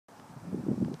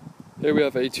Here we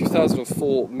have a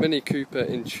 2004 Mini Cooper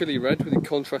in chili red with the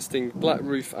contrasting black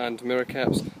roof and mirror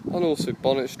caps, and also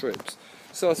bonnet strips.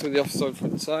 Starting with the offside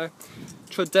front tyre.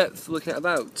 Tread depth looking at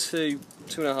about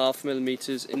 2.5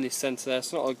 millimeters in the centre there,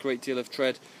 so not a great deal of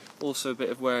tread. Also a bit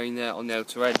of wearing there on the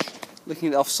outer edge. Looking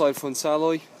at the offside front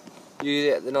alloy, you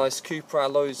get the nice Cooper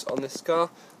alloys on this car.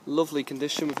 Lovely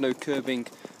condition with no curbing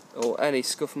or any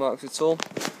scuff marks at all.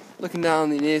 Looking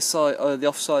down the near side, the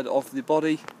offside of the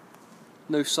body,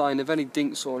 no sign of any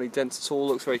dinks or any dents at all,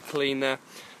 looks very clean there.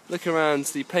 Looking around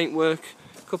the paintwork,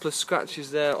 a couple of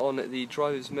scratches there on the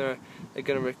driver's mirror are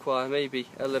going to require maybe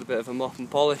a little bit of a mop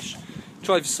and polish.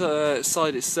 Driver's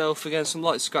side itself, again some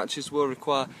light scratches will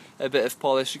require a bit of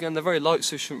polish. Again they're very light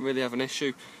so you shouldn't really have an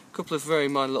issue. A couple of very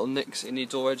minor little nicks in the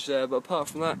door edge there, but apart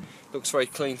from that looks very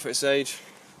clean for its age.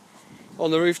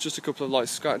 On the roof just a couple of light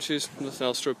scratches, nothing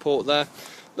else to report there.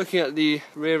 Looking at the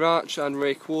rear arch and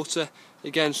rear quarter,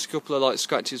 again just a couple of light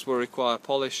scratches will require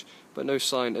polish, but no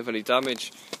sign of any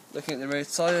damage. Looking at the rear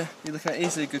tyre, you're looking at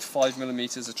easily a good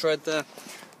 5mm of tread there.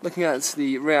 Looking at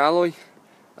the rear alloy,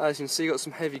 as you can see, got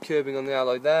some heavy curbing on the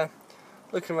alloy there.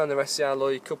 Looking around the rest of the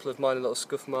alloy, a couple of minor little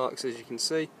scuff marks as you can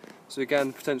see. So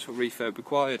again, potential refurb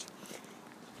required.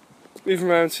 Moving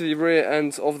around to the rear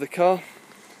end of the car.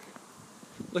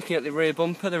 Looking at the rear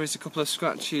bumper, there is a couple of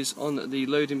scratches on the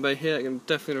loading bay here that can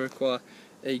definitely require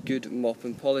a good mop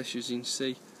and polish, as you can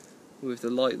see with the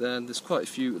light there. And there's quite a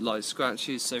few light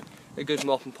scratches, so a good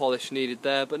mop and polish needed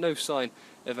there, but no sign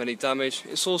of any damage.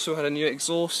 It's also had a new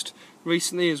exhaust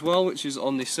recently as well, which is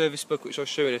on the service book, which I'll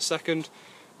show in a second.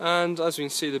 And as we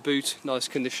can see, the boot, nice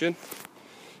condition.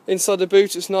 Inside the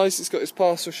boot it's nice, it's got its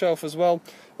parcel shelf as well.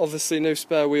 Obviously no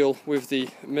spare wheel with the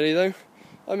Mini though.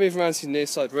 I move around to the near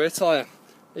side rear tyre.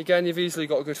 Again you've easily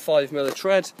got a good 5mm of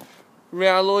tread.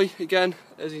 Rear alloy, again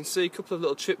as you can see, a couple of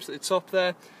little chips at the top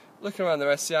there. Looking around the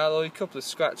rest of the alloy, a couple of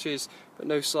scratches, but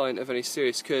no sign of any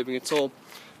serious curbing at all.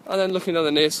 And then looking down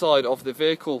the near side of the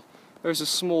vehicle, there is a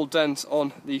small dent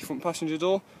on the front passenger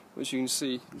door, which you can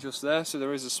see just there, so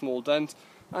there is a small dent.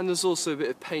 And there's also a bit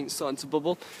of paint starting to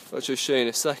bubble, which I'll show you in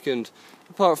a second.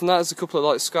 Apart from that, there's a couple of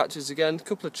light scratches again, a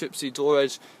couple of chips at the door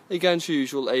edge, again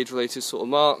usual age-related sort of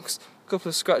marks. A couple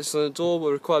of scratches on the door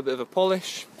will require a bit of a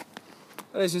polish.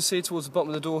 And as you can see towards the bottom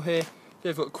of the door here,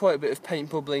 they've got quite a bit of paint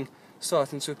bubbling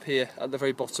starting to appear at the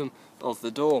very bottom of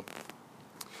the door.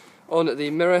 On the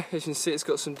mirror, as you can see, it's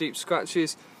got some deep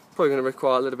scratches, probably going to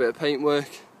require a little bit of paint work.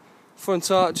 Front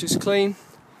arch is clean,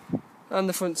 and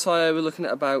the front tyre we're looking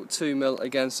at about 2mm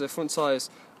again, so the front tyres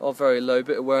are very low,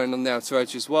 bit of wearing on the outer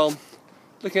edge as well.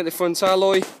 Looking at the front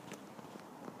alloy,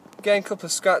 again a couple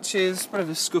of scratches, bit of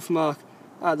a scuff mark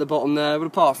at the bottom there, but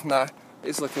apart from that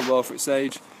it's looking well for its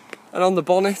age. And on the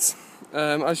bonnet,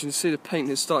 as you can see, the paint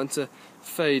is starting to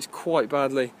fade quite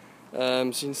badly. So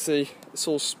you can see it's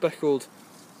all speckled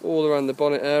all around the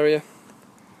bonnet area,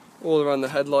 all around the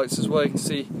headlights as well. You can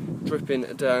see dripping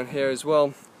down here as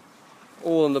well,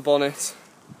 all on the bonnet.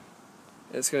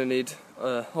 It's going to need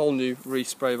a whole new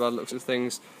respray by the looks of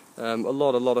things. A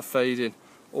lot of fading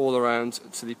all around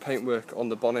to the paintwork on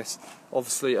the bonnet,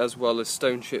 obviously, as well as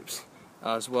stone chips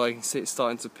as well. You can see it's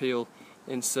starting to peel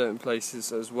in certain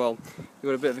places as well. You've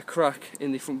got a bit of a crack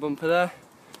in the front bumper there,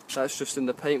 that's just in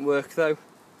the paintwork though.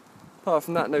 Apart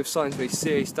from that, no signs of any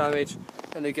serious damage,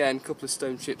 and again a couple of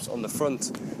stone chips on the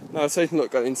front. Now taking a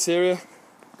look at the interior.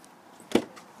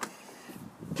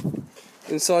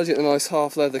 Inside you get the nice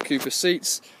half leather Cooper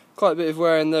seats, quite a bit of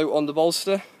wearing though on the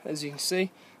bolster, as you can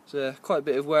see. So quite a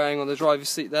bit of wearing on the driver's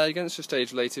seat there, again it's just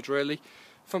age related really.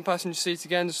 Front passenger seat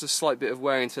again, just a slight bit of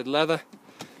wearing to the leather.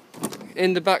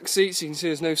 In the back seats you can see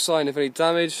there's no sign of any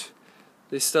damage,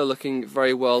 they're still looking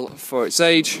very well for its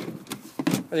age.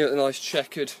 And you've got the nice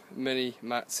checkered mini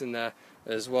mats in there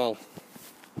as well.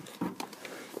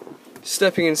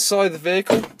 Stepping inside the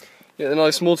vehicle, you get the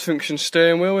nice multifunction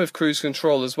steering wheel with cruise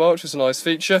control as well, which is a nice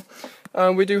feature.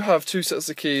 And we do have 2 sets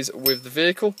of keys with the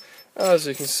vehicle, as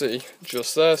you can see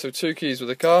just there, so 2 keys with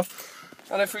the car.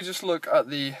 And if we just look at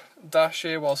the dash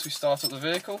here whilst we start up the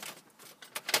vehicle,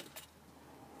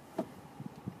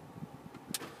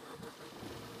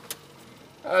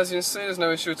 as you can see there's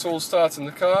no issue at all starting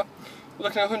the car. We're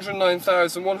looking at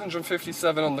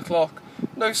 109,157 on the clock,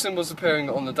 no symbols appearing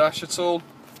on the dash at all.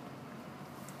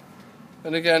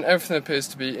 And again everything appears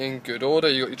to be in good order,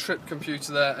 you've got your trip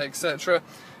computer there, etc.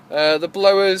 The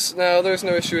blowers, now there's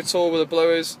no issue at all with the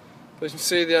blowers, but you can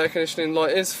see the air conditioning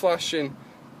light is flashing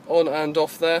on and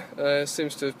off there,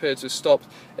 seems to appear to have stopped.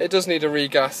 It does need a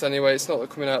regas anyway, it's not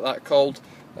coming out that cold,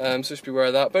 so just be aware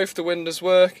of that. Both the windows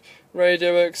work,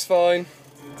 radio works fine.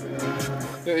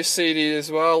 Got your CD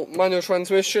as well, manual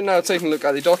transmission. Now taking a look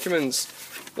at the documents.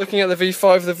 Looking at the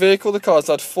V5 of the vehicle, the car's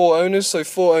had 4 owners, so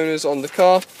 4 owners on the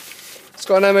car. It's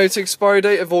got an MOT expiry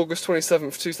date of August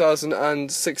 27th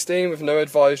 2016 with no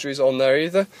advisories on there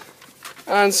either.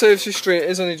 And service history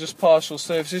is only just partial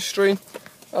service history.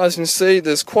 As you can see,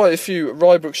 there's quite a few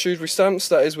Rybrook Shrewsbury stamps,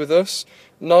 that is with us.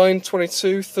 9,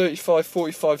 22, 35,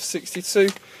 45, 62.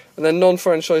 And then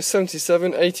non-franchise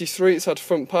 77, 83, it's had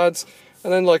front pads.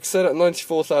 And then, like I said, at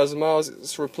 94,000 miles,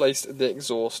 it's replaced the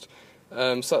exhaust.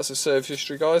 So that's the service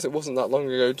history, guys. It wasn't that long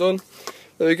ago done.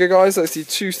 There we go, guys. That's the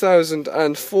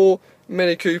 2004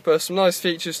 Mini Cooper. Some nice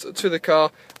features to the car,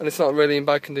 and it's not really in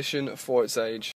bad condition for its age.